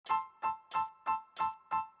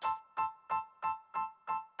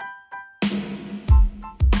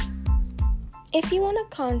If you want to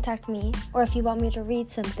contact me, or if you want me to read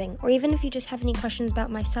something, or even if you just have any questions about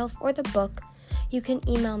myself or the book, you can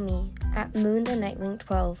email me at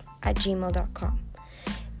moonthenightwing12@gmail.com.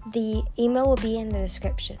 The email will be in the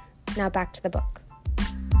description. Now back to the book.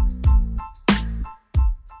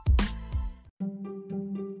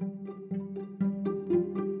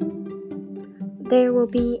 There will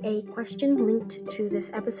be a question linked to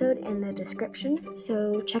this episode in the description,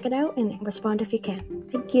 so check it out and respond if you can.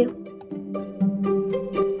 Thank you.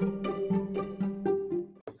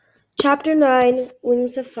 Chapter 9,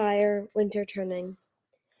 Wings of Fire, Winter Turning.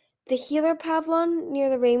 The healer pavilion near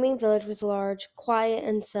the Rayming village was large, quiet,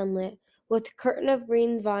 and sunlit, with a curtain of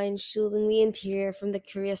green vines shielding the interior from the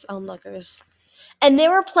curious onlookers. And there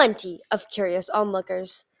were plenty of curious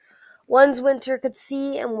onlookers. Ones Winter could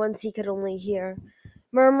see and ones he could only hear,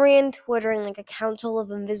 murmuring and twittering like a council of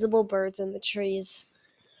invisible birds in the trees.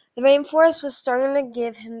 The rainforest was starting to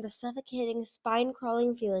give him the suffocating,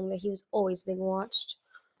 spine-crawling feeling that he was always being watched.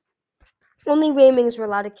 Only Raymings were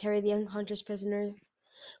allowed to carry the unconscious prisoner.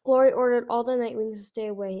 Glory ordered all the Nightwings to stay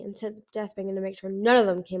away and sent Deathbringer to make sure none of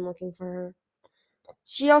them came looking for her.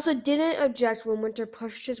 She also didn't object when Winter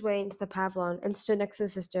pushed his way into the pavilion and stood next to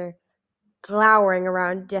his sister, glowering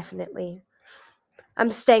around defiantly. "I'm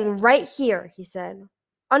staying right here," he said.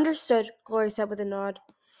 "Understood," Glory said with a nod.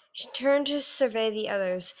 She turned to survey the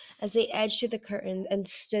others as they edged to the curtain and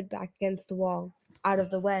stood back against the wall, out of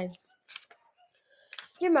the way.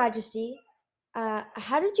 "Your Majesty,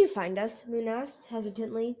 how did you find us?" Moon asked,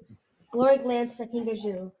 hesitantly. Glory glanced at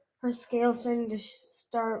Kinkajou. Her scales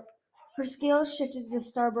shifted to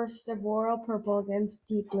starbursts of royal purple against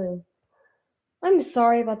deep blue. "I'm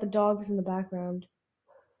sorry about the dogs in the background.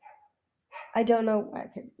 I don't know.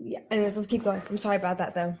 Anyways, let's keep going. I'm sorry about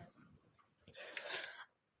that, though.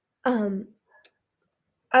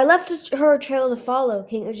 I left her a trail to follow,"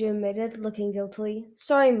 Kinkajou admitted, looking guiltily.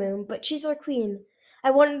 "Sorry, Moon, but she's our queen.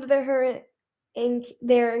 I wanted her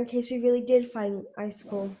there in case we really did find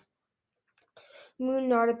Icicle." Moon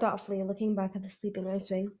nodded thoughtfully, looking back at the sleeping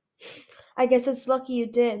Icewing. "I guess it's lucky you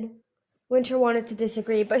did." Winter wanted to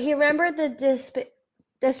disagree, but he remembered the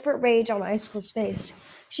desperate rage on Icicle's face.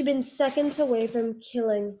 She'd been seconds away from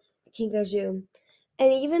killing Kinkajou.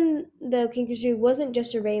 And even though Kinkajou was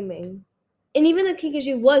just a Rayming,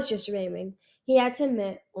 he had to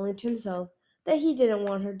admit, only to himself, that he didn't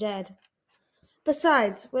want her dead.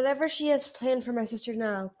 Besides, whatever she has planned for my sister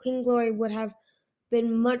now, Queen Glory would have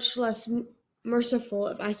been much less merciful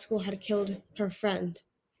if Icicle had killed her friend.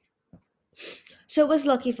 So it was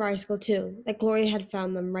lucky for Icicle, too, that Glory had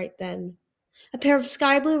found them right then. A pair of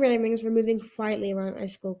sky-blue Raymings were moving quietly around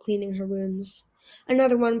Icicle, cleaning her wounds.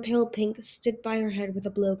 Another one, pale pink, stood by her head with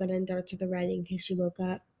a blowgun and darts of the red in case she woke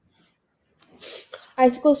up.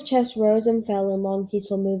 Icicle's chest rose and fell in long,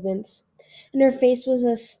 peaceful movements, and her face was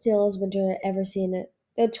as still as Winter had ever seen it,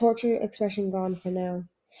 the tortured expression gone for now.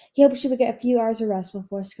 He hoped she would get a few hours of rest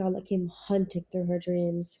before Scarlet came hunting through her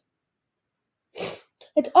dreams.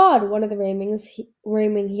 "It's odd," one of the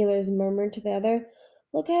Rayming healers murmured to the other.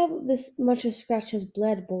 "Look how this much a scratch has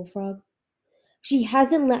bled, Bullfrog." She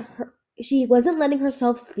wasn't letting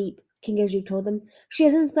herself sleep," Kinkajou told them. "She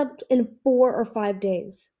hasn't slept in 4 or 5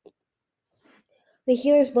 days." The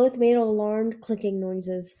healers both made alarmed clicking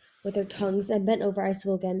noises with their tongues and bent over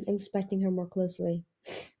Icicle again, inspecting her more closely.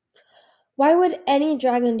 "Why would any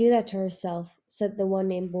dragon do that to herself?" said the one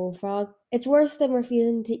named Bullfrog. "It's worse than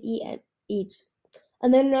refusing to eat.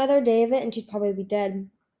 And then another day of it and she'd probably be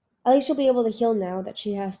dead. At least she'll be able to heal now that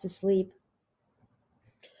she has to sleep."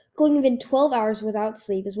 "Going even 12 hours without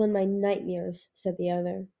sleep is one of my nightmares," said the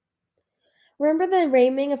other. "Remember the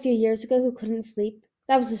Rayming a few years ago who couldn't sleep?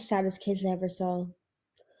 That was the saddest case I ever saw."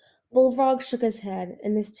 Bullfrog shook his head,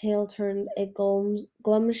 and his tail turned a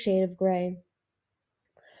glum shade of gray.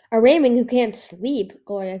 "A Rayming who can't sleep,"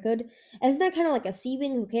 Glory echoed. "Isn't that kind of like a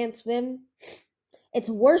Seawing who can't swim?" "It's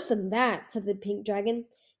worse than that," said the pink dragon.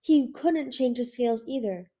 "He couldn't change his scales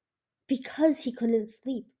either." "Because he couldn't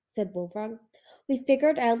sleep," said Bullfrog. "We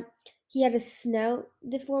figured out he had a snout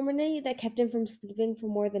deformity that kept him from sleeping for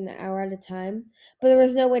more than an hour at a time, but there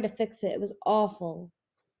was no way to fix it. It was awful."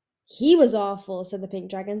 "He was awful," said the pink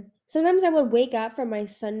dragon. "Sometimes I would wake up from my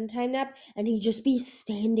sun-time nap and he'd just be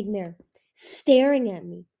standing there, staring at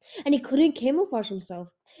me. And he couldn't camouflage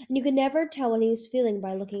himself, and you could never tell what he was feeling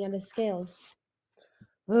by looking at his scales."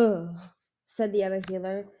 "Ugh," said the other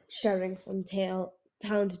healer, shuddering from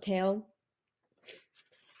talon to tail.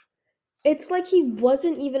 "It's like he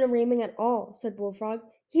wasn't even a Rayming at all," said Bullfrog.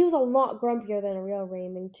 "He was a lot grumpier than a real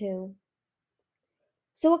Rayming, too."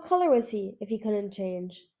 "So what color was he, if he couldn't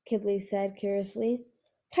change?" Kibble said, curiously.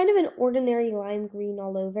 Kind of an ordinary lime green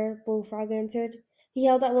all over, Bullfrog answered. He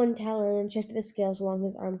held out one talon and shifted the scales along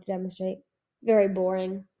his arm to demonstrate. Very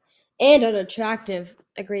boring. And unattractive,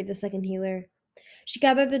 agreed the second healer. She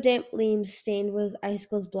gathered the damp leaves stained with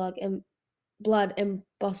Icicle's blood and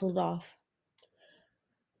bustled off.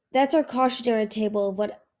 That's our cautionary tale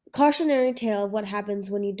of what happens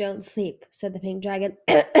when you don't sleep, said the pink dragon.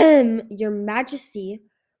 Your Majesty,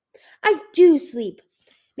 I do sleep.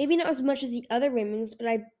 Maybe not as much as the other women's, but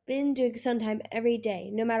I've been doing some time every day,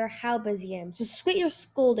 no matter how busy I am. So quit your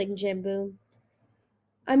scolding, Jambu.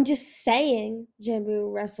 I'm just saying,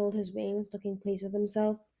 Jambu wrestled his wings, looking pleased with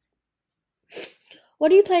himself.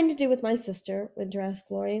 What are you planning to do with my sister? Winter asked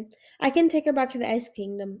Glory. I can take her back to the Ice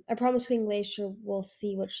Kingdom. I promise Queen Glacier will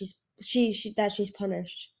see what that she's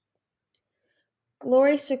punished.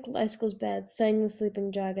 Glory circled Icicle's bed, studying the sleeping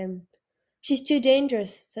dragon. She's too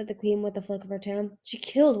dangerous, said the queen with a flick of her tail. She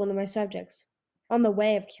killed one of my subjects. On the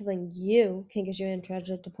way of killing you, Kinkajou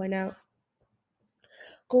interrupted to point out.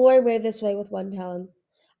 Glory waved this way with one talon.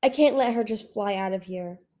 I can't let her just fly out of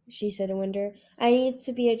here, she said to Winter. I need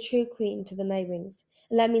to be a true queen to the Nightwings,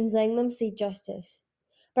 and that means letting them see justice.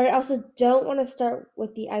 But I also don't want to start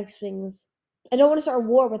with the Ice Wings. I don't want to start a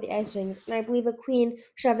war with the Ice Wings, and I believe a queen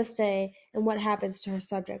should have a say in what happens to her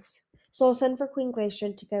subjects. So I'll send for Queen Glacier,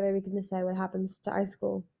 and together we can decide what happens to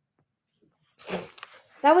Icicle.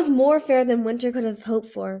 That was more fair than Winter could have hoped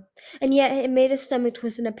for, and yet it made his stomach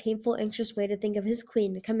twist in a painful, anxious way to think of his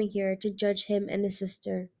queen coming here to judge him and his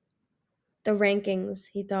sister. The rankings,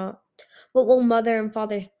 he thought. What will mother and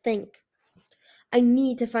father think? I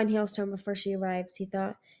need to find Hailstorm before she arrives, he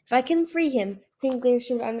thought. If I can free him, Queen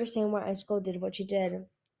Glacier would understand why Icicle did what she did.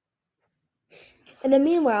 In the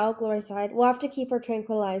meanwhile, Glory sighed, we'll have to keep her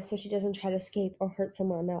tranquilized so she doesn't try to escape or hurt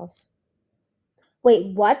someone else.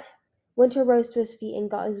 Wait, what? Winter rose to his feet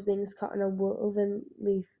and got his wings caught in a woven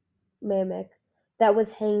leaf hammock that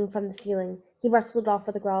was hanging from the ceiling. He wrestled off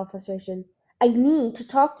with a growl of frustration. I need to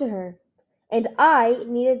talk to her. And I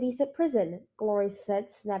need a decent prison, Glory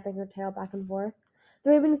said, snapping her tail back and forth.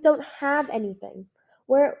 The Ravens don't have anything.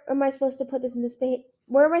 Where am I supposed to put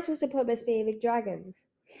misbehaving dragons?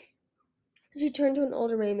 She turned to an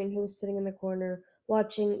older Raymond who was sitting in the corner,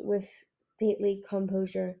 watching with stately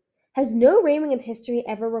composure. Has no Raymond in history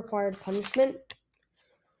ever required punishment?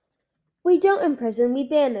 We don't imprison, we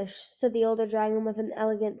banish, said the older dragon with an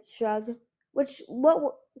elegant shrug. What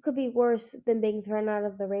could be worse than being thrown out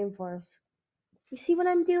of the rainforest? You see what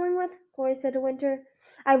I'm dealing with? Glory said to Winter.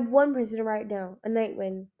 I have one prisoner right now, a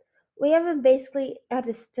Nightwing. We haven't basically had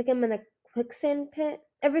to stick him in a quicksand pit.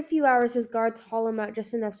 Every few hours his guards haul him out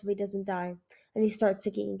just enough so he doesn't die, and he starts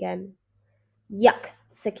ticking again. Yuck,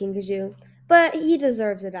 said Kinkajou. But he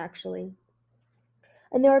deserves it, actually.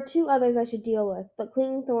 And there are two others I should deal with, but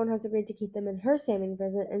Queen Thorn has agreed to keep them in her salmon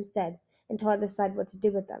prison instead, until I decide what to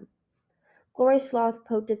do with them. Glory Sloth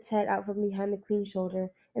poked its head out from behind the Queen's shoulder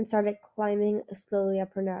and started climbing slowly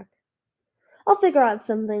up her neck. I'll figure out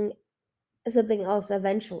something else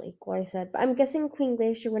eventually, Glory said, but I'm guessing Queen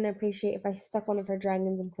Glacier wouldn't appreciate if I stuck one of her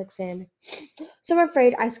dragons in quicksand. So I'm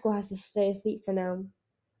afraid Icicle has to stay asleep for now.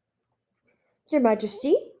 Your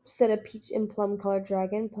Majesty, said a peach and plum-colored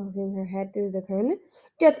dragon, poking her head through the curtain.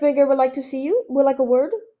 Deathbringer would like to see you. Would like a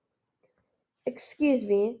word? Excuse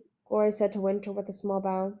me, Glory said to Winter with a small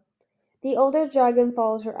bow. The older dragon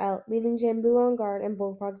followed her out, leaving Jambu on guard and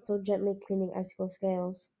Bullfrog still gently cleaning Icicle's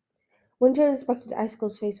scales. Winter inspected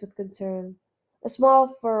Icicle's face with concern. A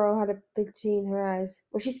small furrow had between her eyes.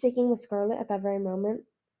 Was she speaking with Scarlet at that very moment?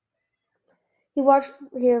 He watched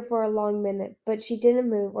her for a long minute, but she didn't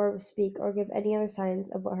move or speak or give any other signs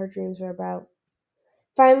of what her dreams were about.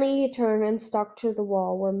 Finally he turned and stalked to the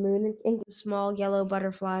wall where Moon and small yellow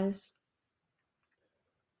butterflies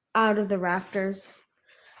out of the rafters.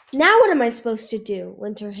 Now what am I supposed to do?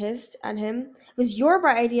 Winter hissed at him. It was your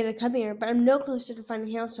bright idea to come here, but I'm no closer to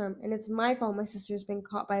finding Hailstorm, and it's my fault my sister's been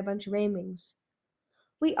caught by a bunch of rainwings.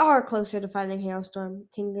 We are closer to finding Hailstorm,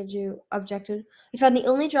 Kinkajou objected. We found the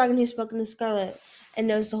only dragon who's spoken to Scarlet and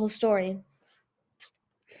knows the whole story.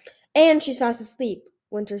 And she's fast asleep,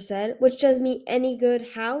 Winter said, which does me any good.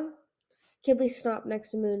 How? Kibbley stopped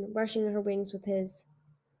next to Moon, brushing her wings with his.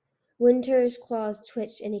 Winter's claws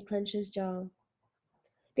twitched and he clenched his jaw.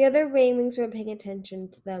 The other rainwings weren't paying attention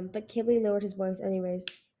to them, but Kibbley lowered his voice anyways.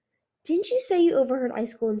 Didn't you say you overheard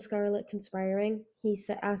Icicle and Scarlet conspiring? He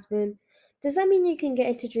asked Moon. Does that mean you can get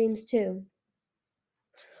into dreams too?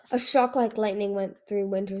 A shock like lightning went through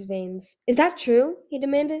Winter's veins. Is that true? He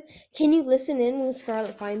demanded. Can you listen in when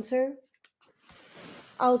Scarlet finds her?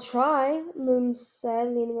 I'll try, Moon said,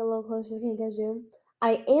 leaning a little closer to Kinkajou.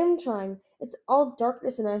 I am trying. It's all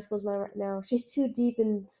darkness in Icicle mind right now. She's too deep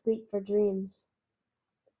in sleep for dreams.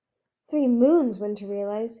 3 moons, Winter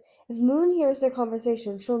realized. If Moon hears their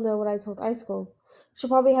conversation, she'll know what I told Icicle. She'll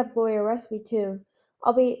probably have Gloria arrest me too.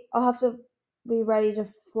 I'll have to be ready to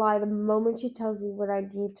fly the moment she tells me what I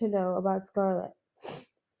need to know about Scarlet.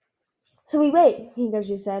 So we wait,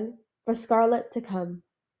 Hingaju said, for Scarlet to come.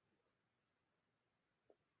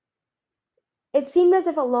 It seemed as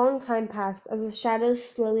if a long time passed as the shadows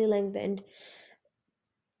slowly lengthened,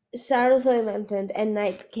 and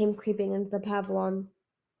night came creeping into the pavilion.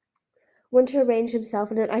 Winter arranged himself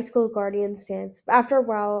in an icicle guardian stance, but after a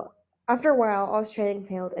while, all straining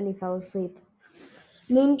failed, and he fell asleep.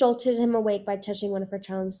 Moon jolted him awake by touching one of her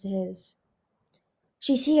talons to his.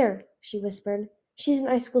 "She's here," she whispered. "She's in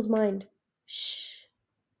Icicle's mind." "Shh."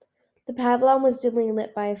 The pavilion was dimly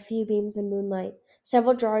lit by a few beams of moonlight,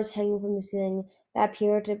 several drawers hanging from the ceiling that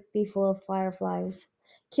appeared to be full of fireflies.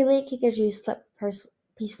 Keeley and Kikaju slept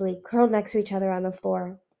peacefully, curled next to each other on the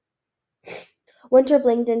floor. Winter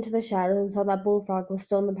blinked into the shadows and saw that Bullfrog was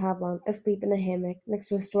still in the pavilion, asleep in a hammock next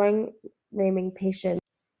to a snoring Rayming patient,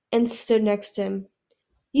 and stood next to him.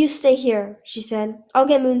 "You stay here," she said. "I'll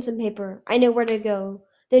get Moon some paper. I know where to go.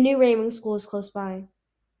 The new Rayming school is close by."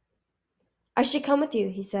 "I should come with you,"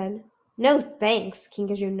 he said. "No, thanks,"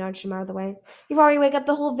 Kinkajou nudged him out of the way. "You'd already wake up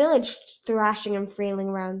the whole village thrashing and flailing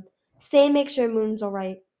around. Stay and make sure Moon's all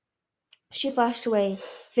right." She flashed away,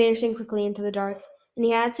 vanishing quickly into the dark, and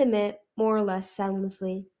he had to admit, more or less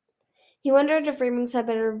soundlessly. He wondered if Raymings had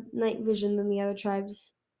better night vision than the other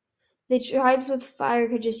tribes. The tribes with fire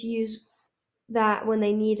could just use that when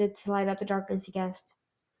they needed to light up the darkness, he guessed.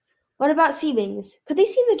 What about Sea Wings? Could they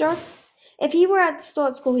see in the dark? If he were still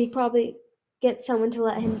at school, he'd probably get someone to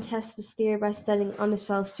let him test this theory by studying on his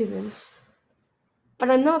fellow students.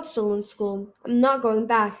 But I'm not still in school. I'm not going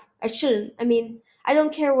back. I shouldn't. I mean, I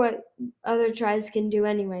don't care what other tribes can do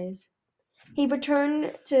anyways. He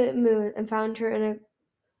returned to Moon and found her in a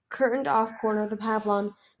curtained off corner of the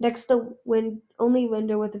pavilion, next to the only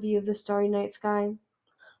window with a view of the starry night sky.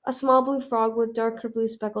 A small blue frog with darker blue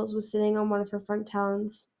speckles was sitting on one of her front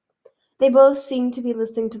talons. They both seemed to be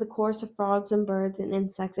listening to the chorus of frogs and birds and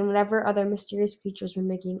insects and whatever other mysterious creatures were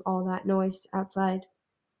making all that noise outside.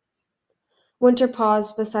 Winter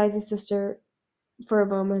paused beside his sister for a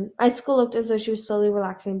moment. Icicle looked as though she was slowly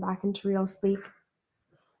relaxing back into real sleep.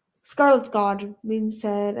 "Scarlet's gone," Moon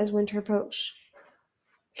said as Winter approached.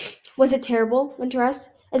 "Was it terrible?" Winter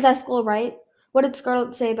asked. "Is Icicle all right? What did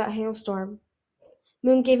Scarlet say about Hailstorm?"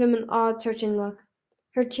 Moon gave him an odd, searching look.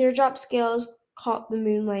 Her teardrop scales caught the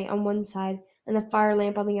moonlight on one side and the fire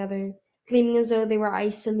lamp on the other, gleaming as though they were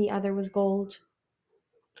ice and the other was gold.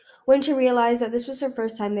 Winter realized that this was her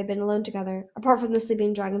first time they'd been alone together, apart from the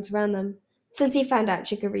sleeping dragons around them, since he found out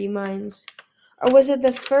she could read minds. Or was it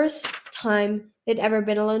the first time they'd ever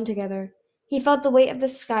been alone together? He felt the weight of the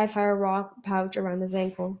Skyfire rock pouch around his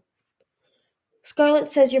ankle. "Scarlet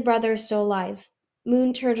says your brother is still alive."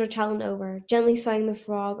 Moon turned her talon over, gently sliding the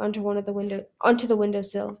frog onto the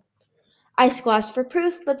windowsill. Icicle asked for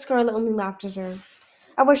proof, but Scarlet only laughed at her.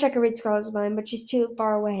 "I wish I could read Scarlet's mind, but she's too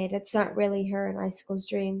far away, and it's not really her and Icicle's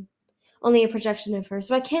dream. Only a projection of her,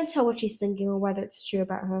 so I can't tell what she's thinking or whether it's true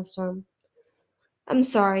about Hailstorm." "I'm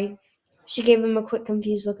sorry." She gave him a quick,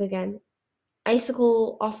 confused look again.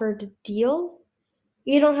 "Icicle offered a deal?"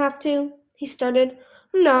 "You don't have to," he started.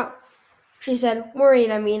 "I'm not," she said.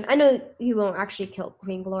 "Worried, I mean. I know you won't actually kill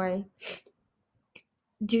Queen Glory."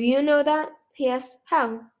 "Do you know that?" he asked.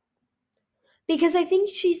 "How?" "Because I think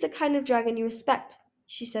she's the kind of dragon you respect,"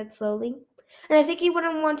 she said slowly. "And I think you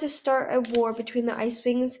wouldn't want to start a war between the Ice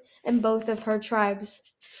Wings and both of her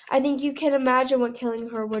tribes. I think you can imagine what killing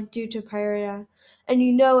her would do to Pyrea, and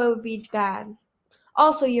you know it would be bad.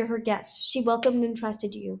 Also, you're her guest. She welcomed and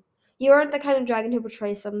trusted you. You aren't the kind of dragon who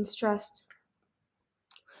betrays someone's trust."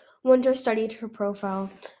 Winter studied her profile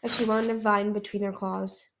as she wound a vine between her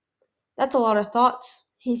claws. "That's a lot of thoughts,"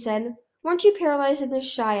 he said. "Weren't you paralyzingly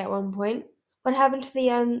shy at one point? What happened to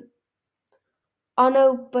the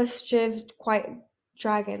Onobushiv quiet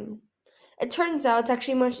dragon?" "It turns out it's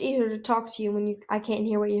actually much easier to talk to you when I can't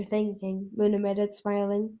hear what you're thinking," Moon admitted,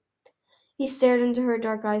 smiling. He stared into her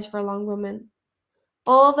dark eyes for a long moment.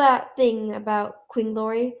 "All of that thing about Queen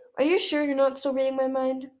Glory, are you sure you're not still reading my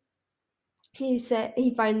mind?" He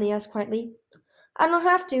finally asked quietly. "I don't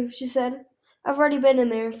have to," she said. "I've already been in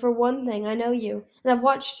there. For one thing, I know you, and I've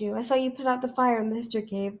watched you. I saw you put out the fire in the Hister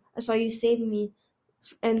Cave. I saw you save me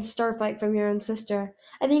and Starflight from your own sister.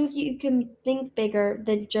 I think you can think bigger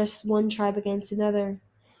than just one tribe against another.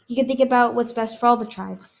 You can think about what's best for all the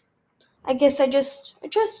tribes. I guess I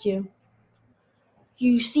trust you.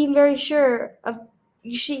 You seem very sure of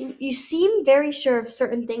You seem very sure of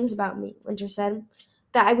certain things about me, Winter said.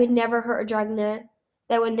 That I would never hurt a dragonet,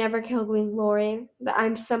 that I would never kill Queen Glory, that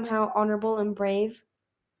I'm somehow honorable and brave.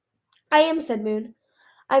 I am, said Moon.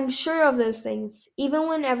 I'm sure of those things, even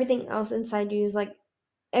when everything else inside you is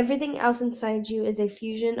a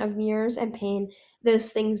fusion of mirrors and pain,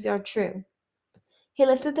 those things are true. He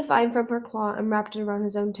lifted the vine from her claw and wrapped it around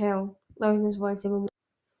his own tail, lowering his voice even more.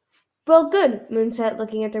 Well, good, Moon said,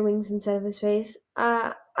 looking at their wings instead of his face.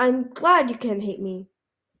 I'm glad you can't hate me.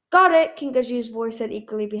 Got it, Kinkaju's voice said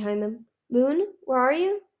eagerly behind them. Moon, where are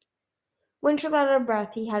you? Winter let out a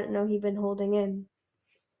breath he hadn't known he'd been holding in.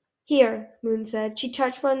 Here, Moon said. She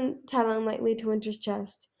touched one talon lightly to Winter's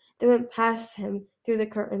chest, then went past him through the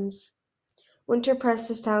curtains. Winter pressed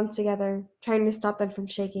his talons together, trying to stop them from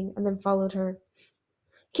shaking, and then followed her.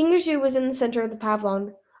 Kingaju was in the center of the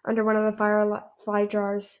pavilion, under one of the firefly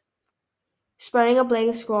jars, spreading a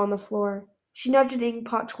blank scroll on the floor. She nudged the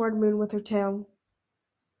inkpot toward Moon with her tail.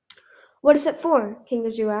 What is it for?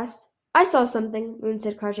 Kingaju asked. I saw something, Moon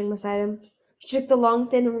said, crouching beside him. She took the long,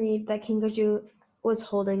 thin reed that Kingaju was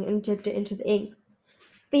holding and dipped it into the ink.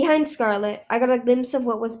 Behind Scarlet, I got a glimpse of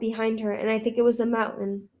what was behind her, and I think it was a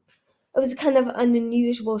mountain. It was kind of an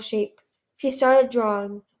unusual shape. She started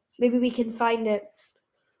drawing. Maybe we can find it.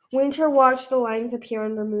 Winter watched the lines appear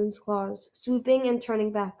under Moon's claws, swooping and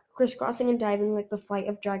turning back, crisscrossing and diving like the flight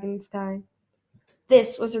of dragon in the sky.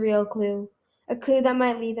 This was a real clue, a clue that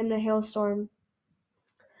might lead them to Hailstorm.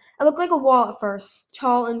 It looked like a wall at first,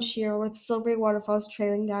 tall and sheer, with silvery waterfalls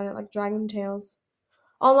trailing down it like dragon tails.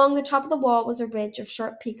 All along the top of the wall was a ridge of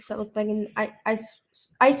sharp peaks that looked like an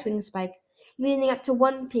ice wing spike, leading up to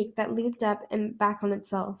one peak that looped up and back on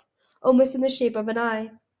itself, almost in the shape of an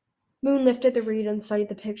eye. Moon lifted the reed and studied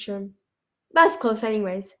the picture. That's close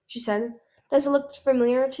anyways, she said. Does it look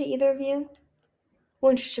familiar to either of you?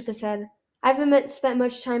 Winter shook his head. I haven't spent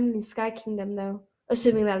much time in the Sky Kingdom, though,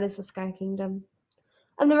 assuming that is the Sky Kingdom.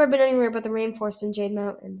 I've never been anywhere but the rainforest and Jade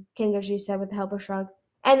Mountain, Kingaji said with a helpless shrug.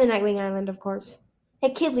 And the Nightwing Island, of course. Hey,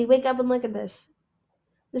 Kidley, wake up and look at this.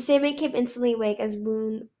 The Sandman came instantly awake as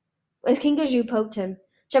Kingaji poked him,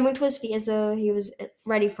 jumping to his feet as though he was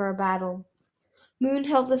ready for a battle. Moon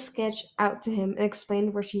held the sketch out to him and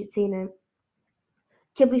explained where she had seen it.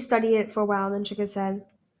 Kidley studied it for a while, then shook his head.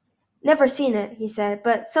 Never seen it, he said,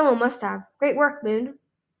 but someone must have. Great work, Moon.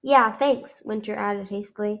 Yeah, thanks, Winter added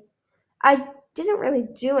hastily. I didn't really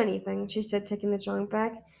do anything, she said, taking the drawing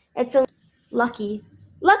back. It's only lucky.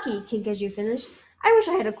 Lucky, Kinkajou finished. I wish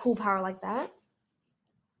I had a cool power like that.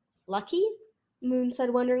 Lucky? Moon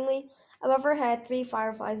said wonderingly. Above her head, three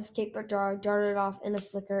fireflies escaped her jar, darted off in a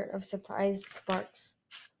flicker of surprised sparks.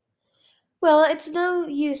 Well, it's no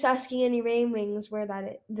use asking any rain wings where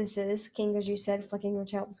this is, Kinkajou said, flicking her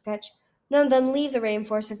tail at the sketch. None of them leave the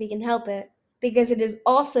rainforest if we can help it, because it is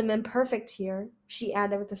awesome and perfect here, she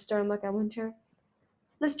added with a stern look at Winter.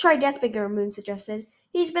 Let's try Deathbringer, Moon suggested.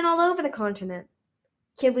 He's been all over the continent.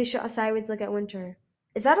 Kibley shot a sideways look at Winter.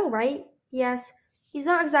 Is that all right? He asked. He's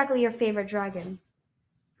not exactly your favorite dragon.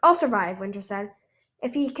 I'll survive, Winter said.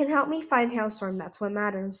 If he can help me find Hailstorm, that's what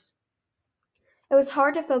matters. It was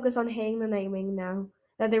hard to focus on hating the Nightwing now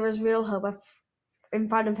that there was real hope in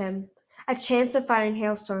front of him. A chance of finding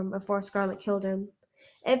Hailstorm before Scarlet killed him.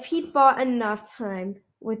 If he'd bought enough time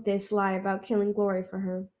with this lie about killing Glory for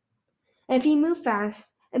her. And if he moved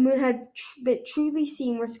fast, and Moon had truly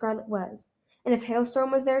seen where Scarlet was, and if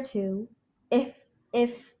Hailstorm was there too, if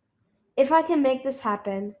if if I can make this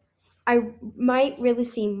happen, I might really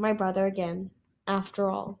see my brother again, after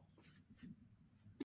all.